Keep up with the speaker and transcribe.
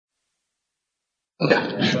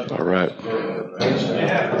All right.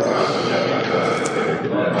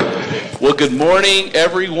 Well, good morning,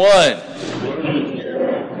 everyone.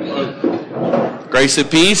 Grace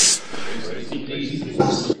and peace.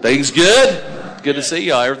 Things good? Good to see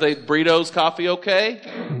y'all. Everything, burritos, coffee okay?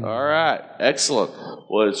 All right. Excellent.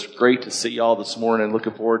 Well, it's great to see y'all this morning.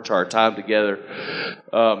 Looking forward to our time together.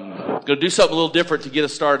 Going to do something a little different to get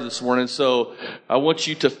us started this morning. So I want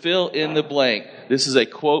you to fill in the blank. This is a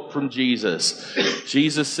quote from Jesus.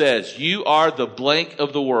 Jesus says, "You are the blank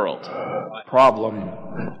of the world." Problem.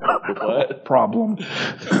 What? Problem.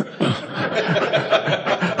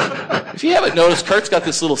 If you haven't noticed, Kurt's got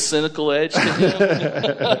this little cynical edge to him.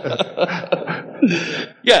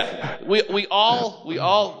 Yeah, we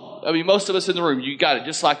all. I mean, most of us in the room, you got it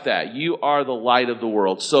just like that. You are the light of the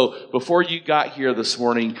world. So before you got here this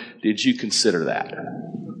morning, did you consider that?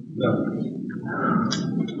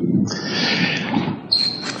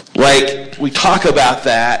 Like, we talk about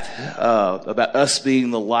that, about us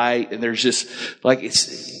being the light, and there's just, like,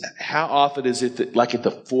 it's, how often is it that, like, at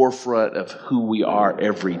the forefront of who we are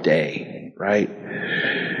every day, right?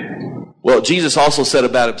 Well, Jesus also said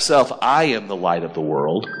about himself, "I am the light of the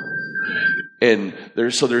world." And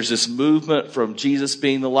there's this movement from Jesus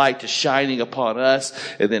being the light to shining upon us,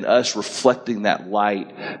 and then us reflecting that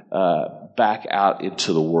light back out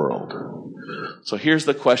into the world. So here's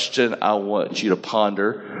the question I want you to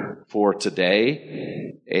ponder for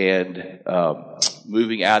today and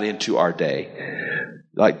moving out into our day.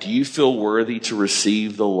 Like, do you feel worthy to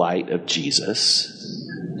receive the light of Jesus?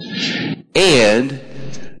 And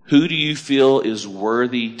who do you feel is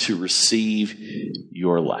worthy to receive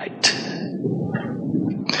your light?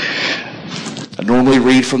 I normally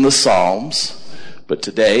read from the Psalms, but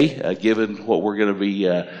today, given what we're going to be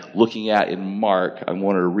looking at in Mark, I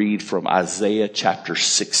want to read from Isaiah chapter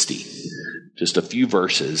 60. Just a few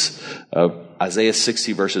verses of Isaiah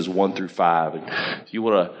 60 verses 1 through 5. And if you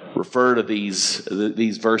want to refer to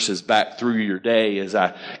these verses back through your day as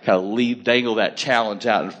I kind of dangle that challenge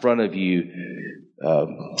out in front of you,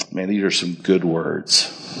 man, these are some good words.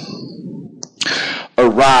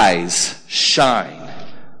 Arise, shine,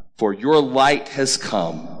 for your light has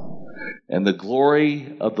come, and the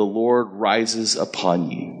glory of the Lord rises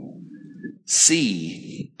upon you.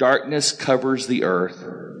 See, darkness covers the earth,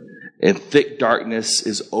 and thick darkness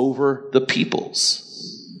is over the peoples.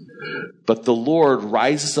 But the Lord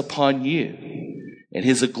rises upon you, and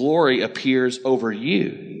his glory appears over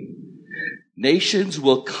you. Nations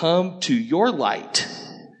will come to your light,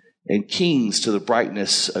 and kings to the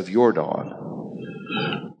brightness of your dawn.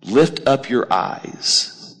 Lift up your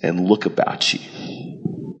eyes and look about you.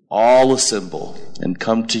 All assemble and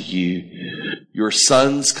come to you. Your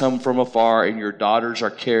sons come from afar, and your daughters are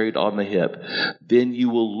carried on the hip. Then you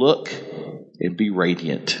will look and be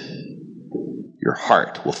radiant. Your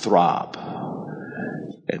heart will throb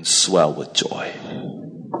and swell with joy.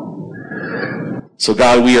 So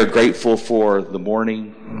God, we are grateful for the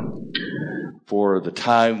morning, for the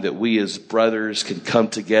time that we as brothers can come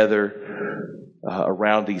together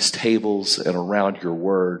around these tables and around your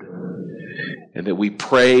word. And that we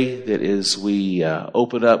pray that as we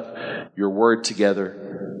open up your word together,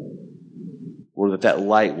 or that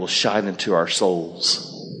light will shine into our souls,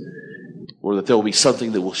 or that there will be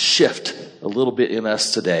something that will shift a little bit in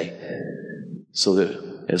us today, so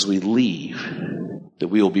that as we leave, that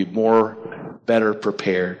we will be better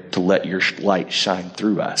prepared to let your light shine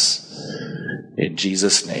through us. In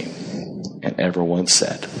Jesus' name. And everyone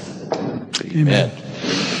said, Amen.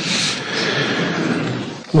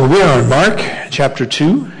 Well, we are in Mark chapter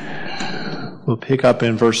 2. We'll pick up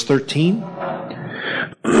in verse 13.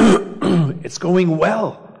 It's going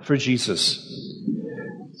well for Jesus.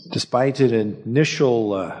 Despite an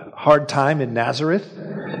initial hard time in Nazareth,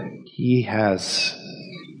 he has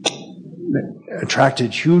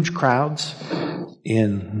attracted huge crowds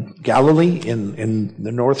in Galilee, in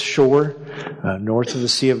the North Shore, north of the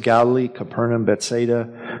Sea of Galilee, Capernaum,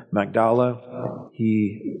 Bethsaida, Magdala.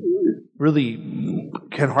 He really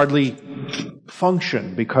can hardly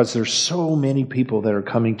function because there's so many people that are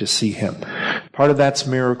coming to see him. Part of that's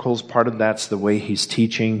miracles, part of that's the way he's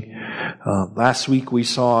teaching. Last week we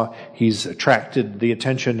saw he's attracted the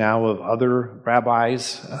attention now of other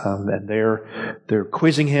rabbis, and they're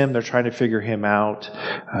quizzing him, they're trying to figure him out.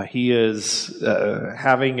 He is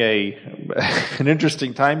having an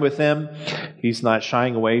interesting time with them. He's not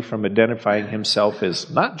shying away from identifying himself as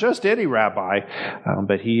not just any rabbi,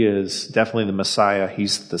 but he is definitely the Messiah.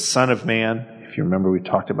 He's the Son of Man. If you remember, we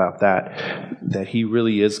talked about that he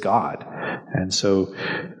really is God. And so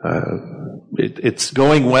it's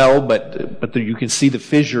going well, but you can see the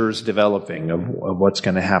fissures developing of what's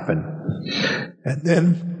going to happen. And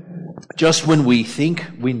then, just when we think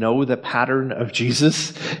we know the pattern of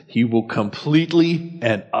Jesus, he will completely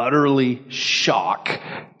and utterly shock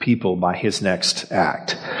people by his next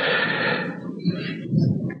act.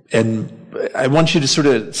 And I want you to sort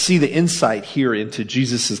of see the insight here into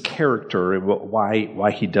Jesus' character and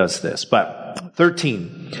why he does this. But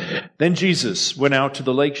 13, then Jesus went out to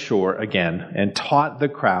the lake shore again and taught the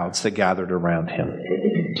crowds that gathered around him.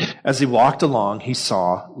 As he walked along, he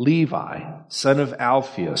saw Levi, son of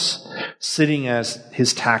Alphaeus, sitting at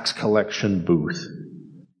his tax collection booth.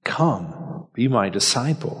 "Come, be my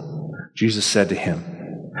disciple," Jesus said to him.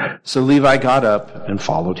 So Levi got up and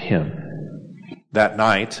followed him. That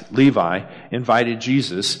night, Levi invited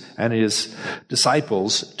Jesus and his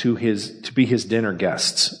disciples to be his dinner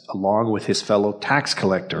guests, along with his fellow tax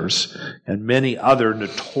collectors and many other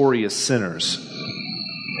notorious sinners.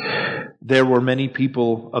 There were many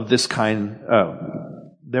people of this kind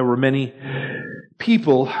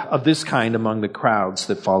among the crowds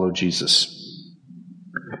that followed Jesus.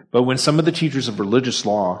 But when some of the teachers of religious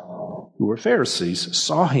law, who were Pharisees,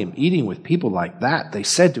 saw him eating with people like that, they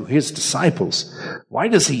said to his disciples, "Why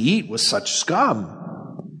does he eat with such scum?"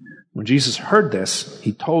 When Jesus heard this,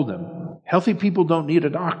 he told them, "Healthy people don't need a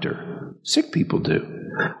doctor. Sick people do.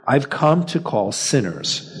 I've come to call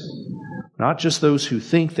sinners, not just those who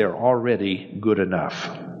think they're already good enough."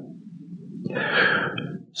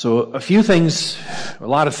 So a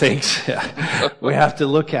lot of things we have to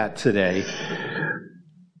look at today.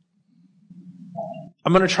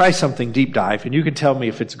 I'm going to try something deep dive, and you can tell me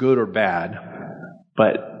if it's good or bad.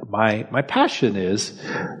 But my passion is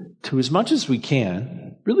to, as much as we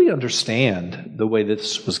can, really understand the way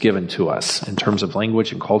this was given to us in terms of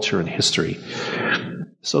language and culture and history.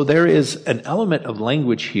 So there is an element of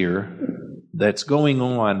language here that's going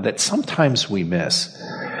on that sometimes we miss.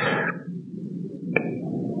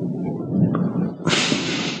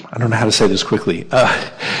 I don't know how to say this quickly.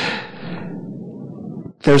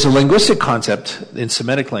 There's a linguistic concept in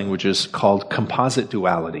Semitic languages called composite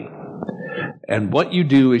duality. And what you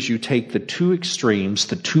do is you take the two extremes,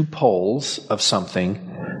 the two poles of something,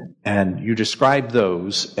 and you describe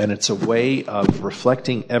those, and it's a way of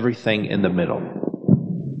reflecting everything in the middle.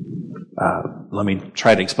 Let me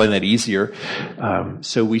try to explain that easier.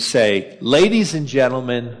 So we say, ladies and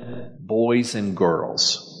gentlemen, boys and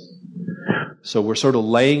girls. So we're sort of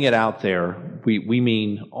laying it out there. We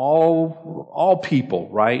mean all people,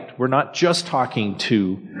 right? We're not just talking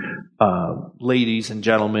to ladies and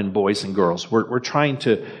gentlemen, boys and girls. We're trying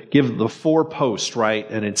to give the four posts, right?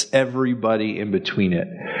 And it's everybody in between it.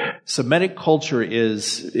 Semitic culture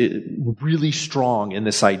is really strong in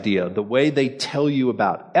this idea. The way they tell you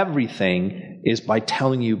about everything is by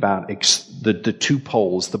telling you about the two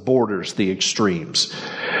poles, the borders, the extremes.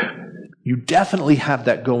 You definitely have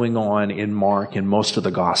that going on in Mark and most of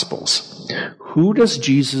the Gospels. Who does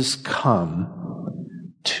Jesus come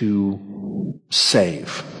to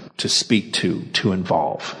save, to speak to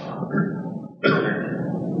involve?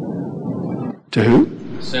 To who?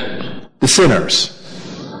 Sinners. The sinners.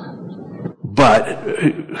 But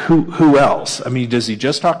who else? I mean, does he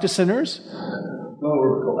just talk to sinners?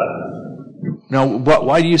 No,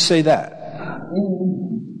 why do you say that?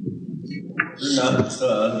 They're not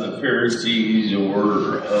the Pharisees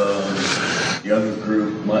or the other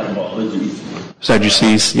group, my apologies.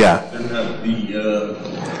 Sadducees, yeah. They're not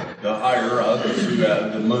the higher ups who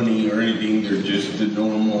have the money or anything. They're just the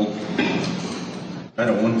normal, I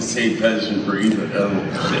don't want to say peasantry, but I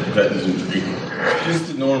don't say peasantry. Just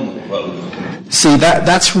the normal folk. See,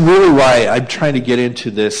 that's really why I'm trying to get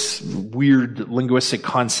into this weird linguistic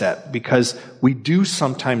concept, because we do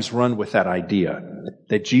sometimes run with that idea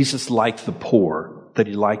that Jesus liked the poor, that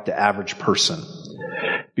he liked the average person.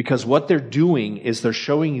 Because what they're doing is they're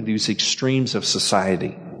showing you these extremes of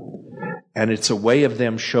society. And it's a way of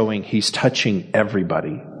them showing he's touching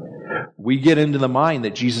everybody. We get into the mind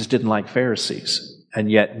that Jesus didn't like Pharisees. And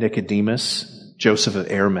yet Nicodemus, Joseph of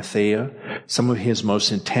Arimathea, some of his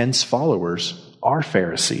most intense followers are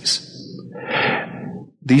Pharisees.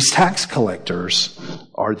 These tax collectors,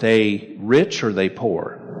 are they rich or are they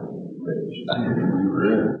poor?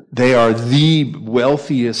 They are the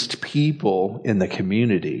wealthiest people in the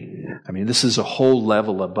community. I mean, this is a whole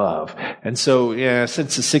level above. And so,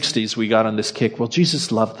 since the 60s, we got on this kick. Well,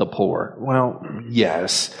 Jesus loved the poor. Well,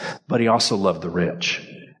 yes, but he also loved the rich.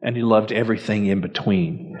 And he loved everything in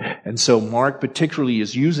between. And so Mark particularly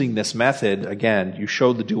is using this method. Again, you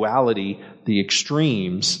show the duality, the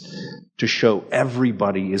extremes, to show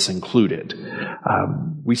everybody is included.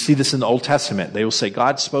 We see this in the Old Testament. They will say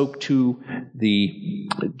God spoke to the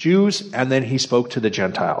Jews, and then he spoke to the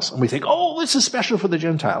Gentiles. And we think, oh, this is special for the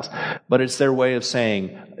Gentiles. But it's their way of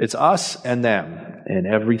saying it's us and them and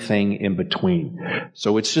everything in between.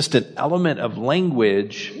 So it's just an element of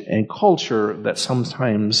language and culture that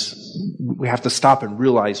sometimes we have to stop and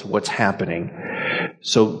realize what's happening.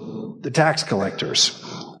 So the tax collectors,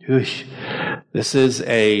 this is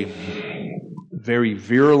a very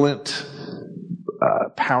virulent,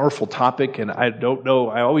 powerful topic, and I don't know,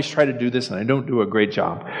 I always try to do this and I don't do a great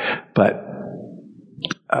job, but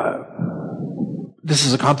this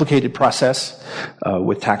is a complicated process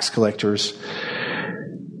with tax collectors.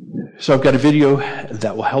 So I've got a video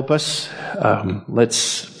that will help us.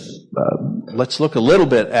 Let's look a little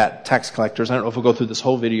bit at tax collectors. I don't know if we'll go through this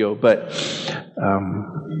whole video, but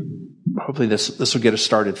hopefully this will get us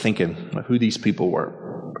started thinking of who these people were.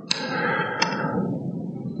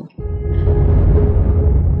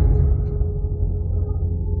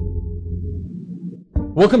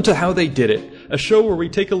 Welcome to How They Did It, a show where we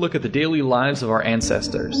take a look at the daily lives of our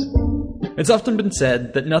ancestors. It's often been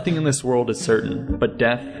said that nothing in this world is certain but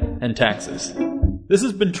death and taxes. This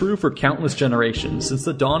has been true for countless generations since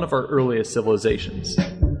the dawn of our earliest civilizations.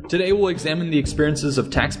 Today we'll examine the experiences of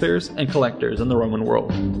taxpayers and collectors in the Roman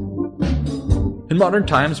world. In modern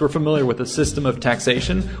times, we're familiar with a system of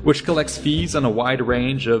taxation which collects fees on a wide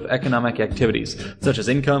range of economic activities, such as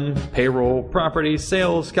income, payroll, property,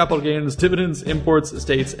 sales, capital gains, dividends, imports,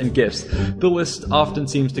 estates, and gifts. The list often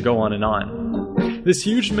seems to go on and on. This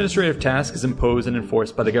huge administrative task is imposed and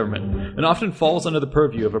enforced by the government, and often falls under the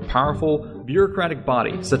purview of a powerful, bureaucratic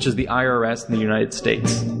body, such as the IRS in the United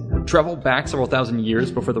States. Travel back several thousand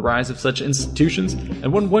years before the rise of such institutions,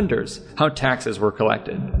 and one wonders how taxes were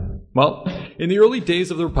collected. Well, in the early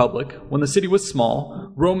days of the Republic, when the city was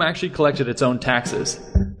small, Rome actually collected its own taxes.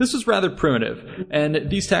 This was rather primitive, and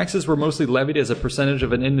these taxes were mostly levied as a percentage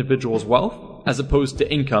of an individual's wealth, as opposed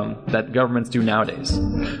to income that governments do nowadays.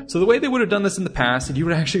 So the way they would have done this in the past is you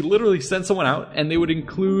would actually literally send someone out, and they would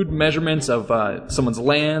include measurements of someone's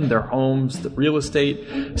land, their homes, the real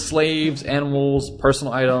estate, slaves, animals,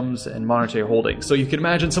 personal items, and monetary holdings. So you can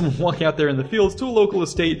imagine someone walking out there in the fields to a local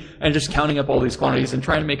estate and just counting up all these quantities and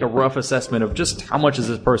trying to make a rough assessment of just how much is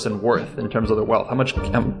this person worth in terms of their wealth, how much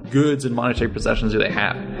goods and monetary possessions do they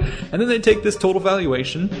have. And then they take this total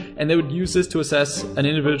valuation and they would use this to assess an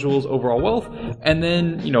individual's overall wealth, and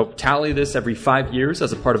then, tally this every 5 years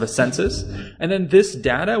as a part of a census. And then this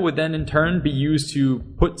data would then in turn be used to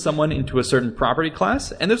put someone into a certain property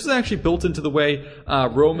class. And this was actually built into the way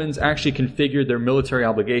Romans actually configured their military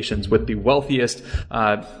obligations, with the wealthiest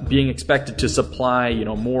being expected to supply,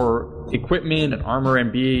 more equipment and armor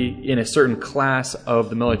and be in a certain class of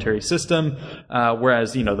the military system,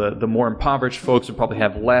 whereas, the more impoverished folks would probably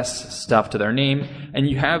have less stuff to their name. And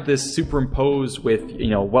you have this superimposed with,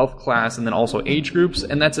 wealth class and then also age groups,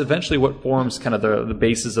 and that's eventually what forms kind of the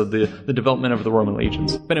basis of the development of the Roman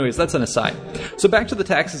legions. But anyways, that's an aside. So back to the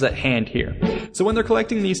taxes at hand here. So when they're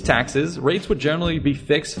collecting these taxes, rates would generally be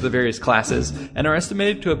fixed for the various classes and are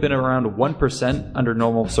estimated to have been around 1% under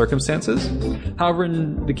normal circumstances. However,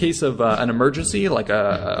 in the case of an emergency, like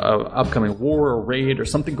a upcoming war or raid or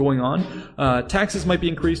something going on, taxes might be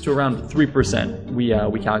increased to around 3%,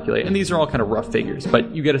 we calculate. And these are all kind of rough figures,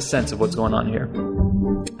 but you get a sense of what's going on here.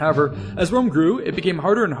 However, as Rome grew, it became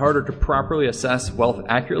harder and harder to properly assess wealth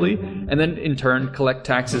accurately, and then in turn collect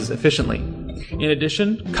taxes efficiently. In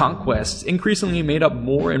addition, conquests increasingly made up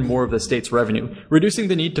more and more of the state's revenue, reducing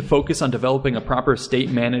the need to focus on developing a proper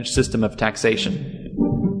state-managed system of taxation.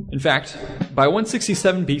 In fact, by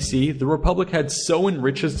 167 BC, the Republic had so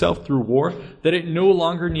enriched itself through war that it no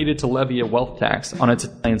longer needed to levy a wealth tax on its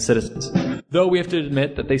Italian citizens. Though we have to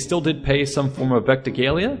admit that they still did pay some form of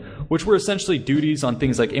vectigalia, which were essentially duties on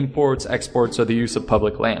things like imports, exports, or the use of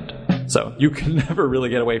public land. So you can never really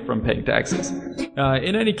get away from paying taxes.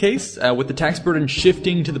 In any case, with the tax burden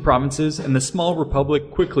shifting to the provinces and the small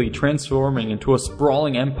republic quickly transforming into a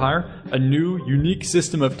sprawling empire, a new, unique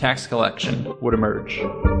system of tax collection would emerge.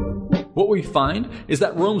 What we find is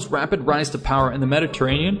that Rome's rapid rise to power in the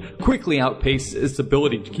Mediterranean quickly outpaced its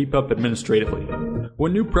ability to keep up administratively.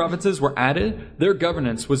 When new provinces were added, their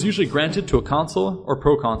governance was usually granted to a consul or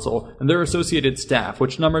proconsul and their associated staff,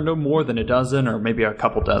 which numbered no more than a dozen or maybe a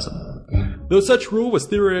couple dozen. Though such rule was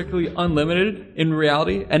theoretically unlimited, in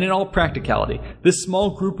reality and in all practicality, this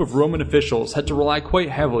small group of Roman officials had to rely quite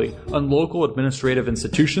heavily on local administrative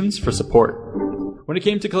institutions for support. When it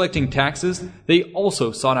came to collecting taxes, they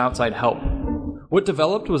also sought outside help. What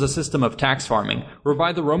developed was a system of tax farming,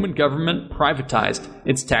 whereby the Roman government privatized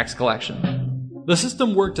its tax collection. The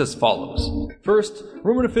system worked as follows. First,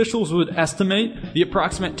 Roman officials would estimate the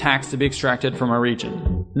approximate tax to be extracted from a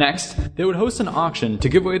region. Next, they would host an auction to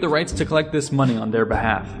give away the rights to collect this money on their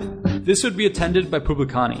behalf. This would be attended by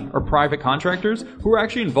publicani, or private contractors, who were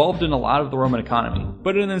actually involved in a lot of the Roman economy,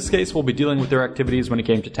 but in this case we'll be dealing with their activities when it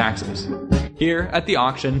came to taxes. Here, at the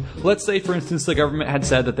auction, let's say for instance the government had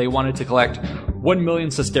said that they wanted to collect 1 million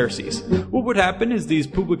sesterces. What would happen is these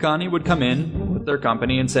publicani would come in with their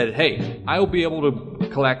company and said, hey, I will be able to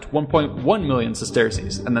collect 1.1 million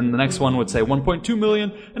sesterces. And then the next one would say 1.2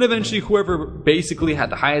 million, and eventually whoever basically had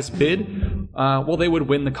the highest bid, they would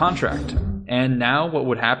win the contract. And now what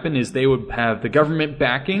would happen is they would have the government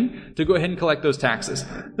backing to go ahead and collect those taxes.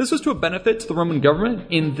 This was to a benefit to the Roman government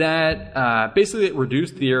in that basically it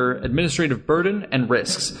reduced their administrative burden and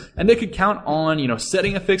risks. And they could count on,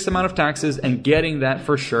 setting a fixed amount of taxes and getting that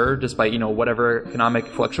for sure, despite, whatever economic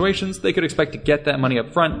fluctuations. They could expect to get that money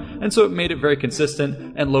up front, and so it made it very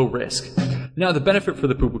consistent and low risk. Now, the benefit for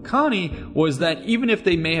the publicani was that even if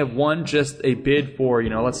they may have won just a bid for,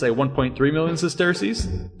 let's say 1.3 million sesterces,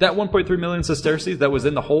 that 1.3 million sesterces that was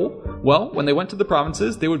in the hole, when they went to the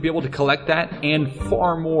provinces, they would be able to collect that and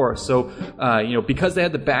far more. So, because they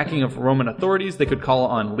had the backing of Roman authorities, they could call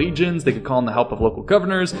on legions, they could call on the help of local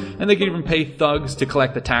governors, and they could even pay thugs to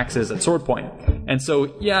collect the taxes at sword point. And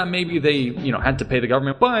so, maybe they, had to pay the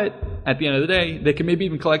government, but at the end of the day, they can maybe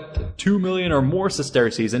even collect 2 million or more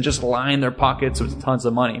sesterces and just line their pockets with tons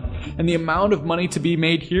of money. And the amount of money to be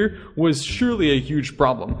made here was surely a huge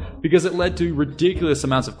problem, because it led to ridiculous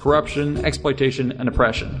amounts of corruption, exploitation, and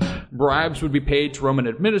oppression. Bribes would be paid to Roman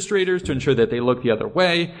administrators to ensure that they looked the other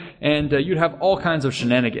way, and you'd have all kinds of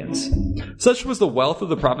shenanigans. Such was the wealth of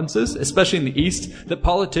the provinces, especially in the east, that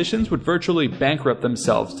politicians would virtually bankrupt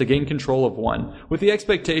themselves to gain control of one, with the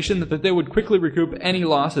expectation that they would quickly recoup any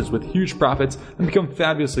losses with huge profits and become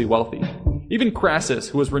fabulously wealthy. Even Crassus,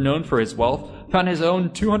 who was renowned for his wealth, found his own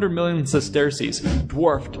 200 million sesterces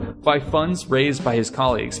dwarfed by funds raised by his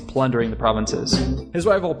colleagues plundering the provinces. His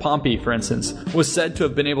rival Pompey, for instance, was said to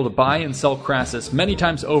have been able to buy and sell Crassus many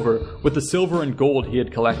times over with the silver and gold he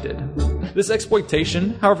had collected. This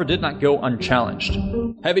exploitation, however, did not go unchallenged.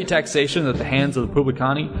 Heavy taxation at the hands of the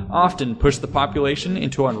publicani often pushed the population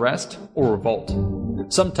into unrest or revolt.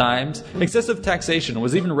 Sometimes, excessive taxation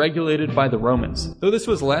was even regulated by the Romans, though this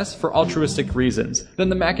was less for altruistic reasons than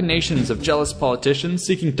the machinations of jealous politicians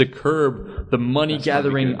seeking to curb the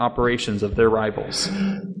money-gathering operations of their rivals.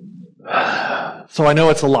 So I know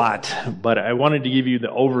it's a lot, but I wanted to give you the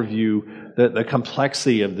overview, the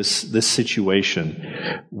complexity of this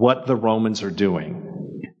situation, what the Romans are doing.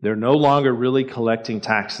 They're no longer really collecting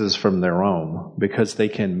taxes from their own because they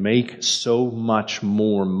can make so much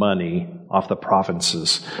more money off the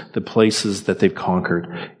provinces, the places that they've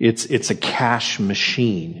conquered. It's a cash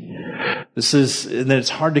machine. And it's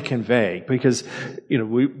hard to convey because,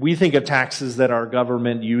 we think of taxes that our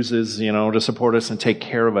government uses, to support us and take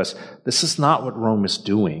care of us. This is not what Rome is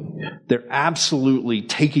doing. They're absolutely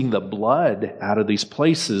taking the blood out of these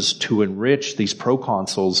places to enrich these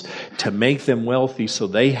proconsuls, to make them wealthy so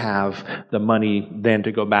they have the money then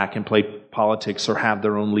to go back and play politics or have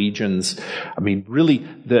their own legions. I mean, really,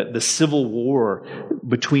 the civil war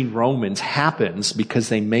between Romans happens because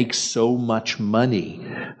they make so much money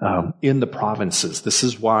in the provinces. This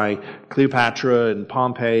is why Cleopatra and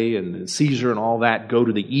Pompey and Caesar and all that go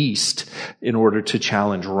to the east in order to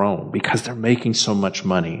challenge Rome, because they're making so much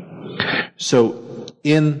money. So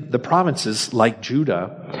in the provinces, like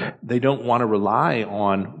Judah, they don't want to rely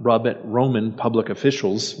on Roman public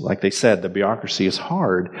officials. Like they said, the bureaucracy is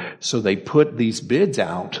hard. So they put these bids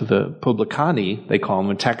out to the publicani. They call them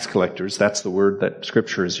the tax collectors. That's the word that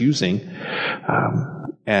Scripture is using.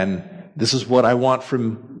 And this is what I want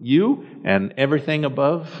from you, and everything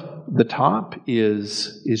above the top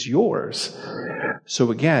is yours. So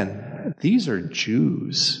again, these are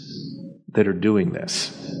Jews that are doing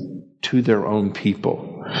this to their own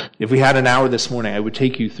people. If we had an hour this morning, I would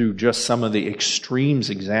take you through just some of the extremes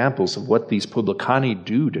examples of what these publicani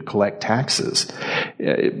do to collect taxes.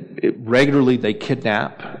 Regularly, they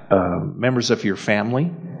kidnap members of your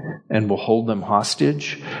family and will hold them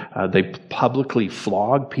hostage. They publicly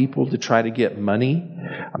flog people to try to get money.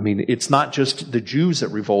 I mean, it's not just the Jews that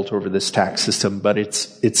revolt over this tax system, but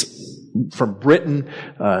it's from Britain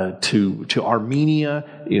to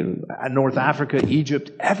Armenia, North Africa,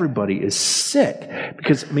 Egypt. Everybody is sick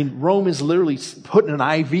because, Rome is literally putting an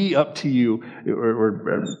IV up to you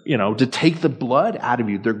or to take the blood out of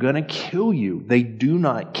you. They're going to kill you. They do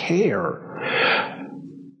not care.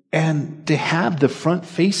 And to have the front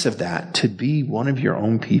face of that, to be one of your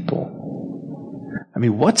own people.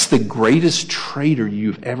 What's the greatest traitor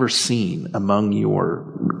you've ever seen among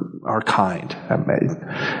our kind?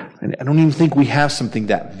 I don't even think we have something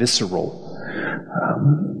that visceral.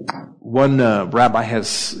 One rabbi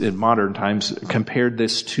has, in modern times, compared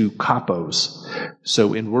this to kapos.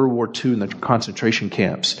 So in World War II in the concentration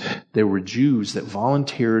camps, there were Jews that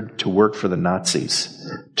volunteered to work for the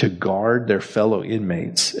Nazis to guard their fellow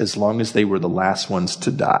inmates as long as they were the last ones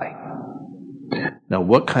to die. Now,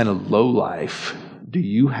 what kind of lowlife do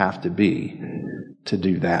you have to be to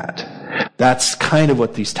do that? That's kind of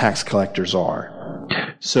what these tax collectors are.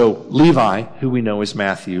 So Levi, who we know is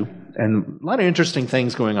Matthew, and a lot of interesting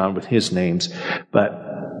things going on with his names, but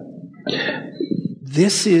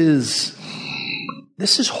this is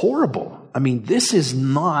horrible. I mean, this is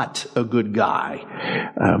not a good guy.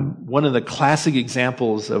 One of the classic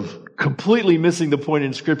examples of completely missing the point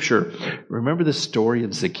in Scripture. Remember the story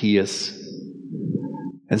of Zacchaeus?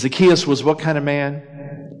 And Zacchaeus was what kind of man?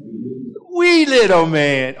 Wee little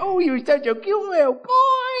man. Oh, he was such a cute little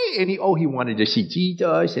boy. And he wanted to see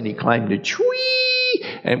Jesus, and he climbed a tree.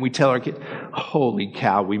 And we tell our kids, holy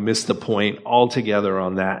cow, we missed the point altogether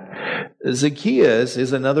on that. Zacchaeus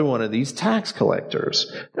is another one of these tax collectors.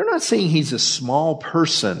 They're not saying he's a small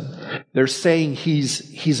person. They're saying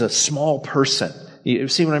he's a small person. You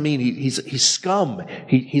see what I mean? He's scum.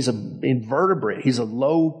 He's an invertebrate. He's a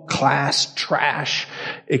low-class trash,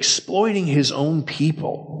 exploiting his own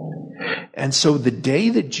people. And so the day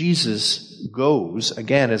that Jesus goes,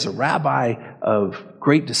 again, as a rabbi of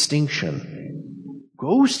great distinction,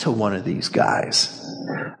 goes to one of these guys.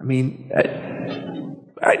 I mean,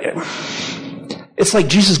 it's like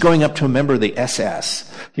Jesus going up to a member of the SS.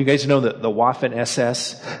 You guys know the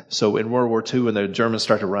Waffen-SS? So in World War II, when the Germans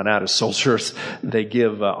start to run out of soldiers, they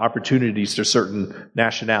give opportunities to certain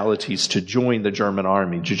nationalities to join the German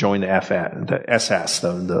army, to join the SS,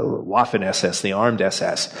 the Waffen-SS, the armed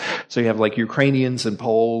SS. So you have like Ukrainians and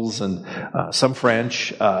Poles and some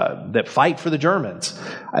French that fight for the Germans.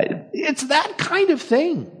 It's that kind of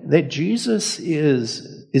thing that Jesus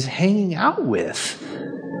is hanging out with.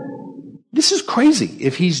 This is crazy.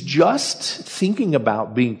 If he's just thinking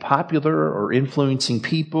about being popular or influencing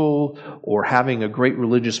people or having a great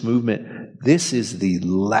religious movement, this is the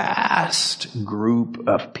last group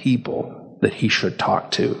of people that he should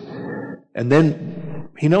talk to. And then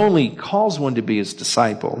he not only calls one to be his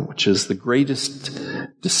disciple, which is the greatest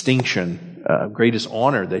distinction, greatest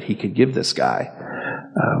honor that he could give this guy.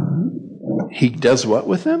 He does what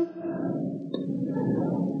with him?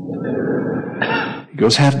 He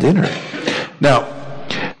goes have dinner. Now,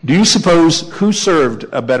 do you suppose who served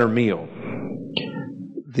a better meal?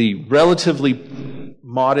 The relatively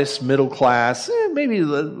modest middle class, maybe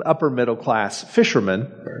the upper middle class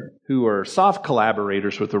fishermen who are soft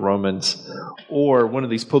collaborators with the Romans, or one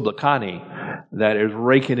of these publicani that is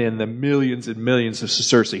raking in the millions and millions of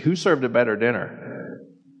sesterces? Who served a better dinner?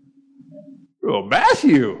 Oh,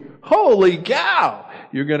 Matthew! Holy cow!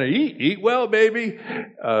 You're going to eat well, baby.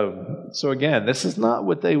 So again, this is not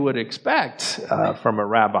what they would expect from a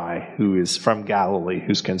rabbi who is from Galilee,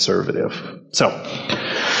 who's conservative. So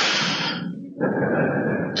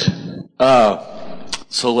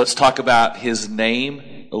let's talk about his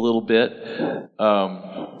name a little bit.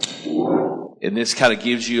 And this kind of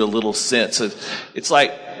gives you a little sense of, it's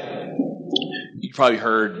like, you probably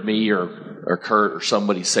heard me or Kurt or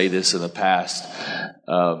somebody say this in the past,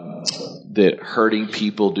 that hurting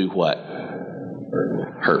people do what?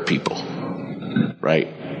 Hurt people, right?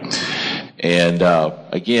 And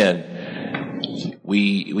again,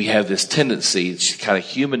 we have this tendency, it's kind of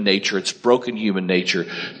human nature, it's broken human nature,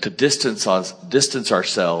 to distance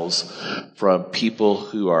ourselves from people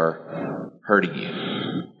who are hurting you,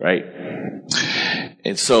 right?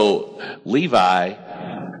 And so Levi,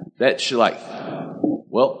 that should like,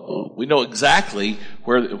 well, we know exactly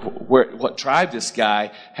what tribe this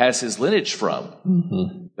guy has his lineage from.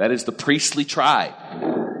 Mm-hmm. That is the priestly tribe.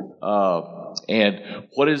 And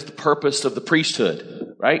what is the purpose of the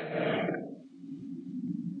priesthood, right?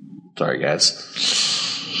 Sorry, guys.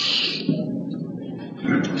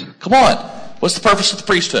 Come on. What's the purpose of the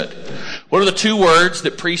priesthood? What are the two words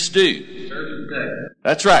that priests do?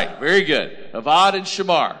 That's right. Very good. Avad and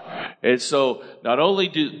Shamar. And so not only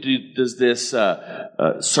does this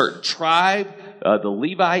certain tribe, the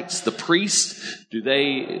Levites, the priests, do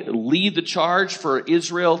they lead the charge for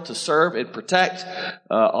Israel to serve and protect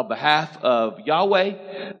on behalf of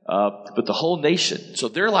Yahweh, but the whole nation. So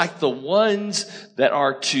they're like the ones that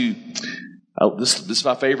are to, this is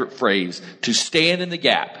my favorite phrase, to stand in the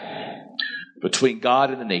gap between God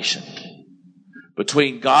and the nation.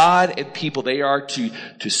 Between God and people, they are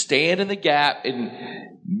to stand in the gap and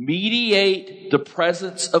mediate the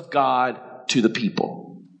presence of God to the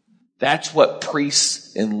people. That's what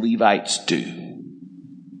priests and Levites do.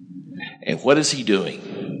 And what is he doing?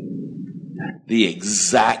 the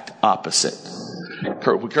exact opposite.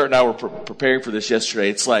 Kurt and I were preparing for this yesterday.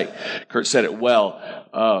 It's like, Kurt said it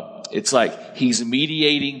well, it's like he's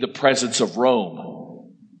mediating the presence of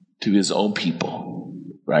Rome to his own people,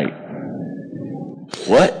 right?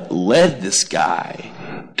 What led this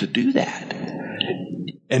guy to do that?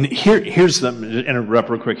 And here's the, interrupt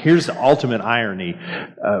real quick, here's the ultimate irony.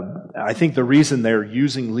 I think the reason they're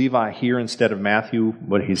using Levi here instead of Matthew,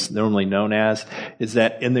 what he's normally known as, is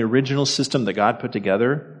that in the original system that God put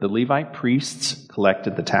together, the Levite priests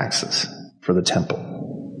collected the taxes for the temple.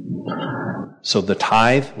 So the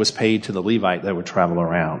tithe was paid to the Levite that would travel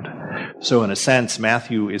around. So in a sense,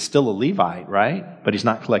 Matthew is still a Levite, right? But he's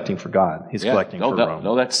not collecting for God. He's collecting for Rome.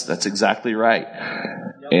 No, that's exactly right.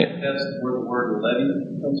 That's where the word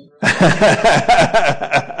levy comes from.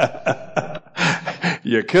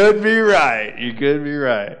 You could be right. You could be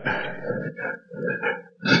right.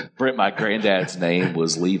 Brent, my granddad's name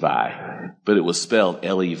was Levi, but it was spelled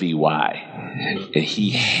Levy. And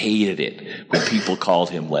he hated it when people called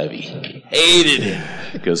him Levy. Hated it.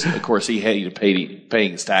 Because, of course, he hated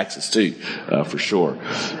paying his taxes, too, for sure.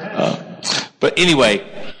 But anyway,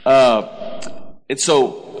 and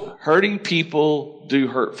so hurting people do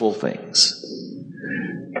hurtful things.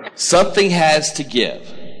 Something has to give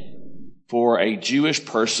for a Jewish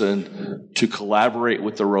person to collaborate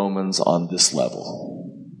with the Romans on this level.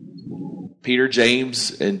 Peter,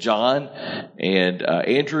 James, and John, and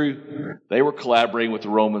Andrew, they were collaborating with the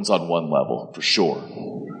Romans on one level, for sure.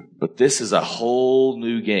 But this is a whole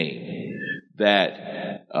new game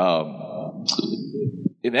that,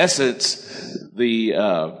 in essence,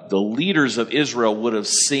 the leaders of Israel would have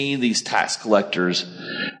seen these tax collectors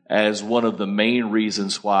as one of the main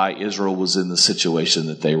reasons why Israel was in the situation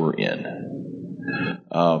that they were in.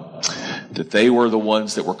 That they were the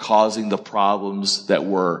ones that were causing the problems that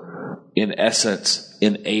were, in essence,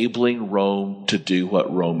 enabling Rome to do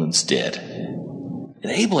what Romans did.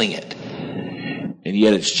 Enabling it. And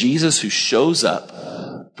yet it's Jesus who shows up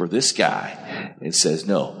for this guy and says,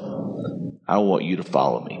 no, I want you to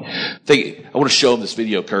follow me. I want to show him this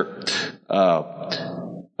video, Kurt,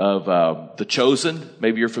 of The Chosen.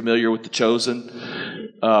 Maybe you're familiar with The Chosen.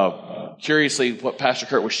 Curiously, what Pastor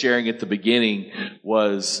Kurt was sharing at the beginning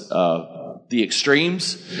was the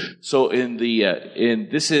extremes. So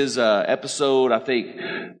this is episode, I think,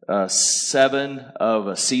 7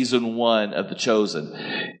 of season 1 of The Chosen.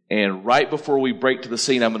 And right before we break to the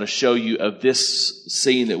scene, I'm going to show you of this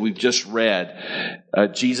scene that we've just read.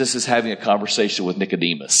 Jesus is having a conversation with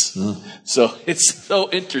Nicodemus. So it's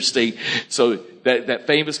so interesting. So that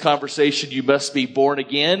famous conversation, you must be born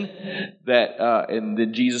again. And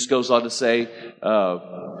then Jesus goes on to say,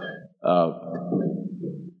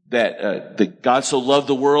 that God so loved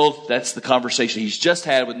the world. That's the conversation he's just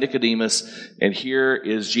had with Nicodemus, and here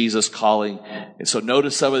is Jesus calling. And so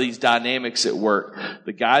notice some of these dynamics at work.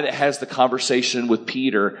 The guy that has the conversation with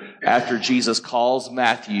Peter after Jesus calls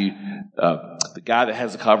Matthew, the guy that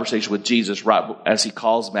has the conversation with Jesus right as he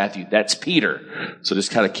calls Matthew, that's Peter. So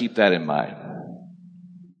just kind of keep that in mind.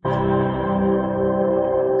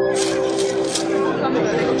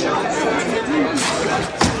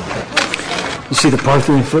 You see the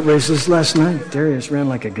Parthian foot races last night? Darius ran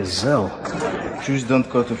like a gazelle. Jews don't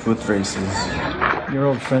go to foot races. Your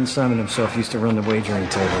old friend Simon himself used to run the wagering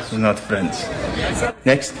tables. We're not friends.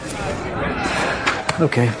 Next.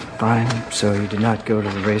 Okay, fine. So you did not go to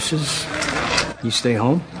the races? You stay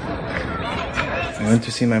home? I went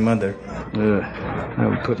to see my mother. That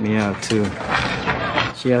would put me out, too.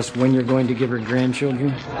 She asked when you're going to give her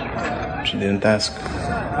grandchildren? She didn't ask.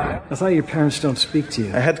 I thought your parents don't speak to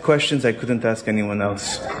you. I had questions I couldn't ask anyone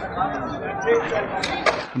else.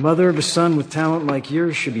 The mother of a son with talent like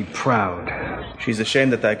yours should be proud. She's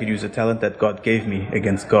ashamed that I could use a talent that God gave me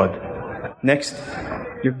against God. Next.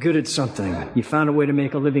 You're good at something. You found a way to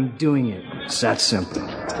make a living doing it. It's that simple.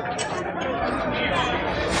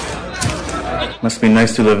 Must be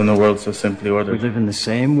nice to live in a world so simply ordered. We live in the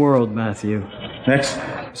same world, Matthew. Next.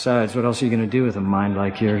 Besides, what else are you going to do with a mind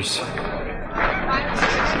like yours?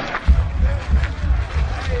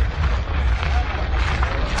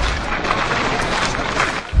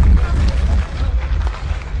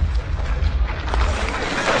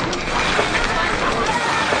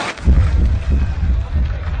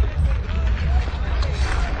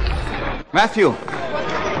 Matthew.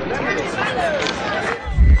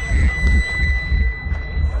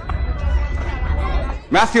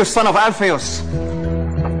 Matthew, son of Alphaeus.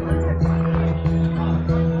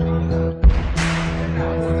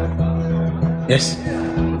 Yes?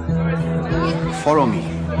 Follow me.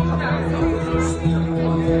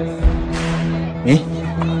 Me?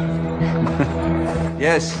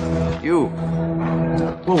 Yes, you.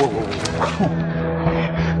 Whoa.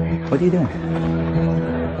 What are you doing?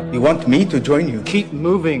 You want me to join you? Keep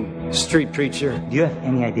moving, street preacher. Do you have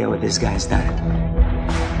any idea what this guy's done?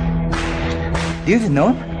 Do you even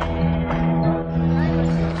know him?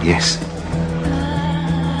 Yes.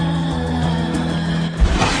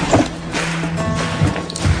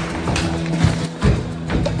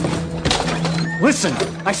 Listen,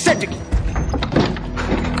 I said to...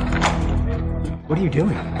 What are you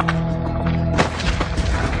doing?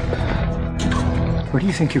 Where do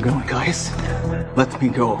you think you're going? Guys, let me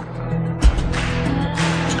go.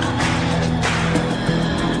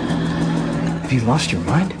 Have you lost your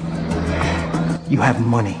mind? You have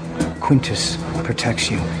money. Quintus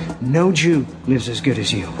protects you. No Jew lives as good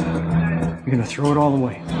as you. You're gonna throw it all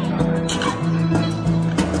away.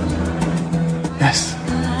 Yes.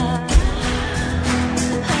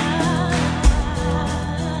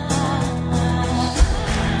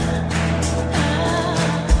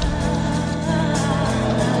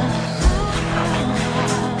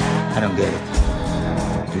 I don't get it.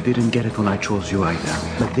 You didn't get it when I chose you either.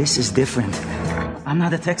 But this is different. I'm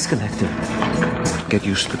not a tax collector. Get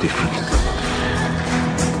used to different.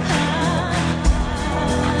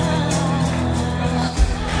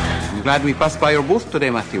 I'm glad we passed by your booth today,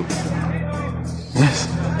 Matthew. Yes.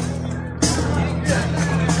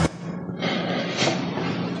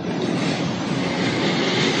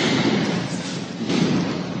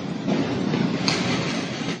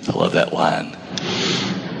 I love that line.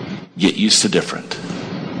 Get used to different.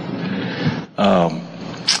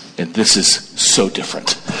 And this is so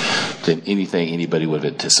different than anything anybody would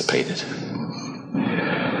have anticipated.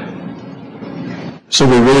 So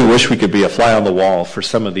we really wish we could be a fly on the wall for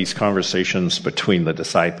some of these conversations between the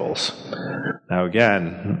disciples. Now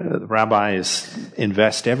again, the rabbis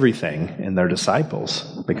invest everything in their disciples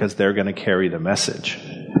because they're going to carry the message.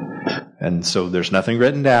 And so there's nothing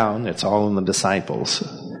written down. It's all in the disciples.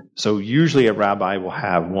 So usually a rabbi will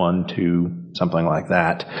have 1, 2, something like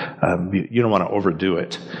that. You don't want to overdo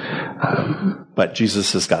it. But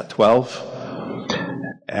Jesus has got 12.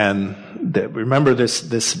 And remember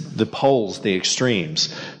the poles, the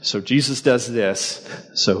extremes. So Jesus does this.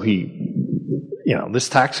 So this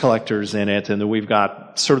tax collector's in it. And then we've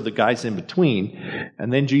got sort of the guys in between.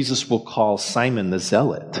 And then Jesus will call Simon the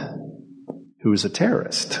Zealot, who is a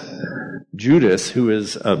terrorist. Judas, who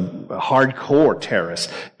is a hardcore terrorist.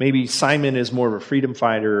 Maybe Simon is more of a freedom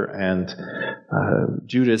fighter, and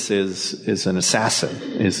Judas is an assassin.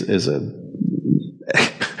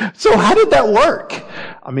 So how did that work?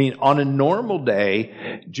 I mean, on a normal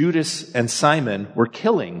day, Judas and Simon were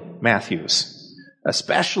killing Matthews,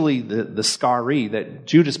 especially the Scari that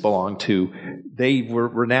Judas belonged to. They were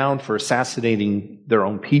renowned for assassinating their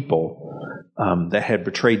own people that had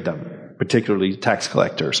betrayed them, particularly tax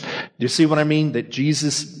collectors. Do you see what I mean? That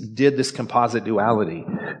Jesus did this composite duality,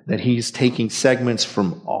 that he's taking segments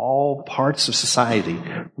from all parts of society,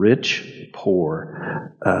 rich,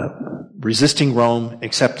 poor, resisting Rome,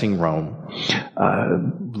 accepting Rome,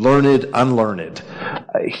 learned, unlearned.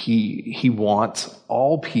 He wants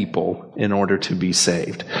all people in order to be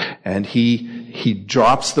saved. And he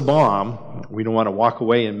drops the bomb. We don't want to walk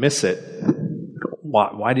away and miss it.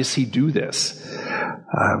 Why does he do this?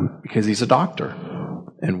 Because he's a doctor,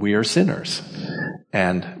 and we are sinners.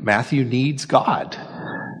 And Matthew needs God.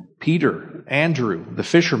 Peter, Andrew, the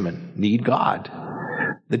fishermen need God.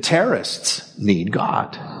 The terrorists need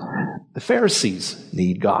God. The Pharisees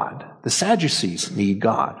need God. The Sadducees need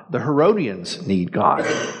God. The Herodians need God.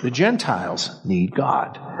 The Gentiles need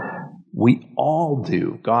God. We all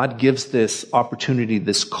do. God gives this opportunity,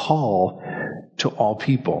 this call to all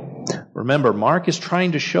people. Remember, Mark is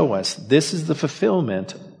trying to show us this is the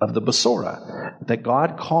fulfillment of the Besorah, that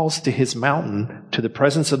God calls to his mountain, to the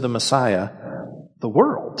presence of the Messiah, the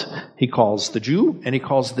world. He calls the Jew and he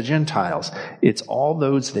calls the Gentiles. It's all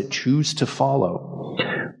those that choose to follow.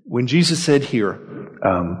 When Jesus said here,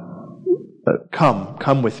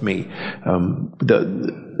 come with me,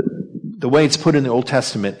 the way it's put in the Old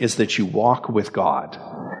Testament is that you walk with God,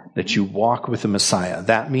 that you walk with the Messiah.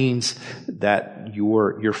 That means that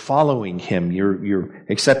you're following him, you're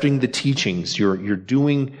accepting the teachings, you're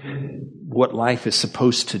doing what life is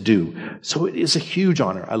supposed to do. So it is a huge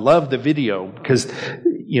honor. I love the video because,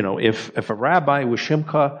 if a rabbi with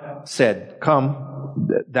Shimcha said, come,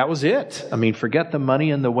 that was it. I mean, forget the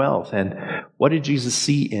money and the wealth. And what did Jesus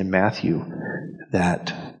see in Matthew?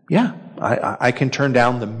 That, I can turn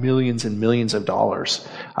down the millions and millions of dollars.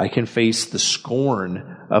 I can face the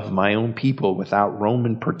scorn of my own people without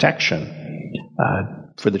Roman protection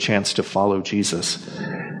for the chance to follow Jesus.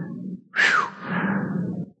 Whew.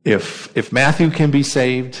 if Matthew can be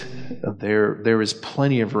saved, there is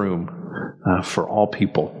plenty of room for all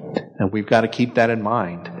people, and we've got to keep that in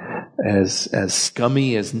mind. As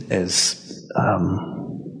scummy, as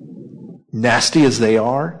nasty as they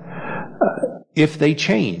are, if they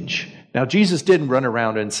change. Now, Jesus didn't run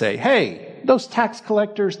around and say, "Hey, those tax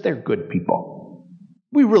collectors, they're good people.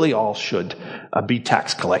 We really all should be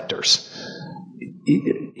tax collectors."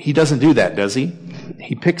 He doesn't do that, does he?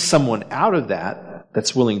 He picks someone out of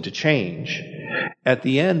that's willing to change. At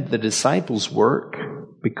the end, the disciples work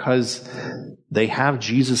because they have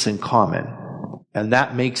Jesus in common, and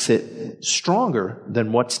that makes it stronger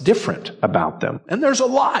than what's different about them. And there's a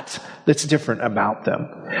lot that's different about them.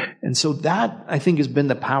 And so that, I think, has been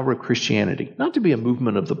the power of Christianity. Not to be a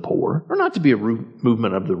movement of the poor, or not to be a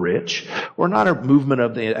movement of the rich, or not a movement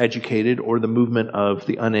of the educated or the movement of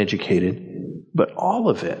the uneducated, but all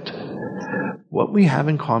of it. What we have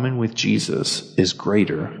in common with Jesus is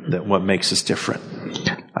greater than what makes us different.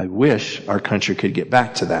 I wish our country could get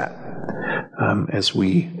back to that as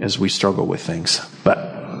we struggle with things. But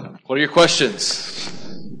what are your questions?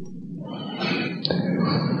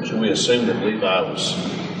 Should we assume that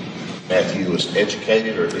Matthew was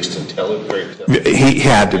educated, or at least intelligent? He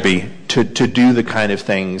had to be to do the kind of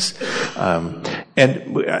things. And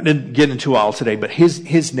I didn't get into all today, but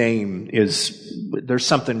his name there's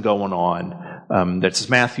something going on that's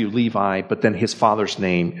Matthew Levi, but then his father's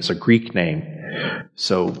name is a Greek name,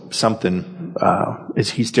 so something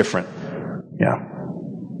he's different. Yeah.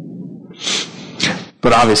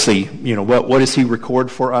 But obviously, what does he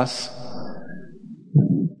record for us?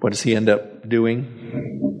 What does he end up doing?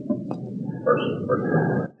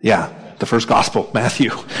 Yeah, the first gospel,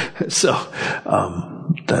 Matthew. So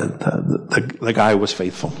the guy was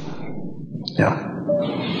faithful. Yeah.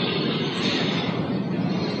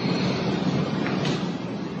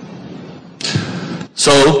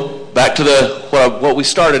 So back to what we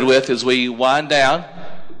started with as we wind down.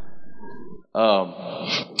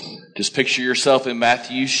 Just picture yourself in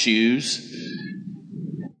Matthew's shoes.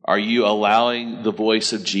 Are you allowing the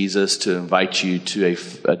voice of Jesus to invite you to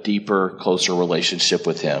a deeper, closer relationship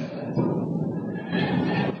with him?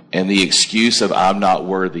 And the excuse of "I'm not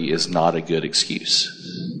worthy" is not a good excuse.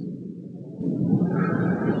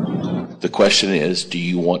 The question is, do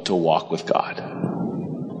you want to walk with God?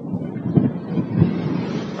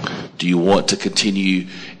 Do you want to continue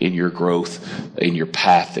in your growth, in your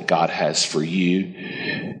path that God has for you,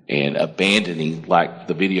 and abandoning, like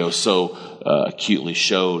the video so acutely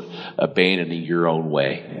showed, abandoning your own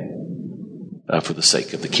way for the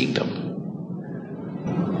sake of the kingdom?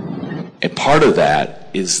 And part of that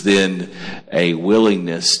is then a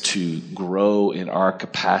willingness to grow in our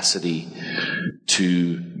capacity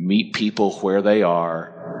to meet people where they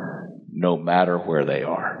are, no matter where they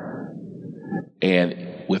are. And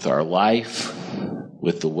with our life,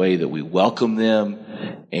 with the way that we welcome them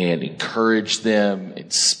and encourage them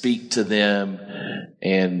and speak to them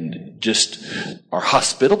and just are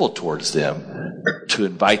hospitable towards them, to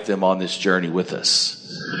invite them on this journey with us.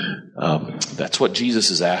 That's what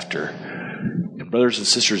Jesus is after. And brothers and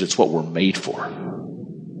sisters, it's what we're made for.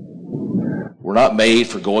 We're not made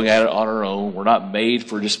for going at it on our own. We're not made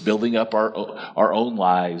for just building up our own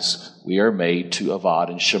lives. We are made to avad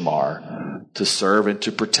and shamar, to serve and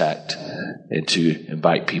to protect, and to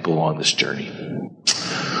invite people on this journey.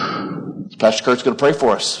 Pastor Kurt's going to pray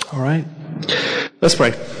for us. All right. Let's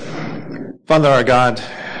pray. Father our God,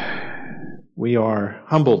 we are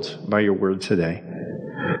humbled by your word today.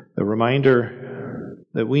 The reminder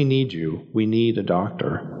that we need you. We need a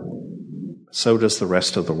doctor. So does the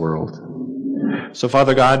rest of the world. So,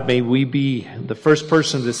 Father God, may we be the first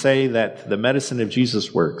person to say that the medicine of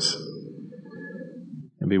Jesus works,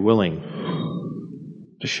 and be willing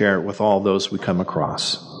to share it with all those we come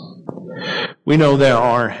across. We know there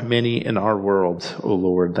are many in our world, O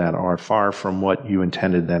Lord, that are far from what you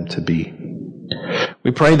intended them to be.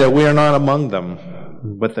 We pray that we are not among them,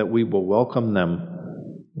 but that we will welcome them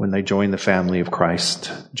when they join the family of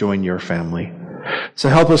Christ, join your family. So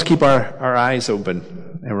help us keep our eyes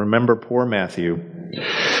open and remember poor Matthew,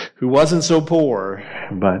 who wasn't so poor,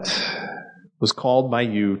 but was called by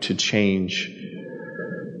you to change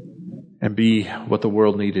and be what the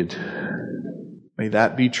world needed. May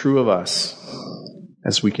that be true of us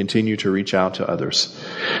as we continue to reach out to others.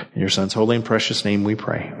 In your Son's holy and precious name we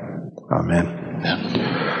pray. Amen.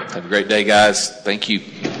 Have a great day, guys. Thank you.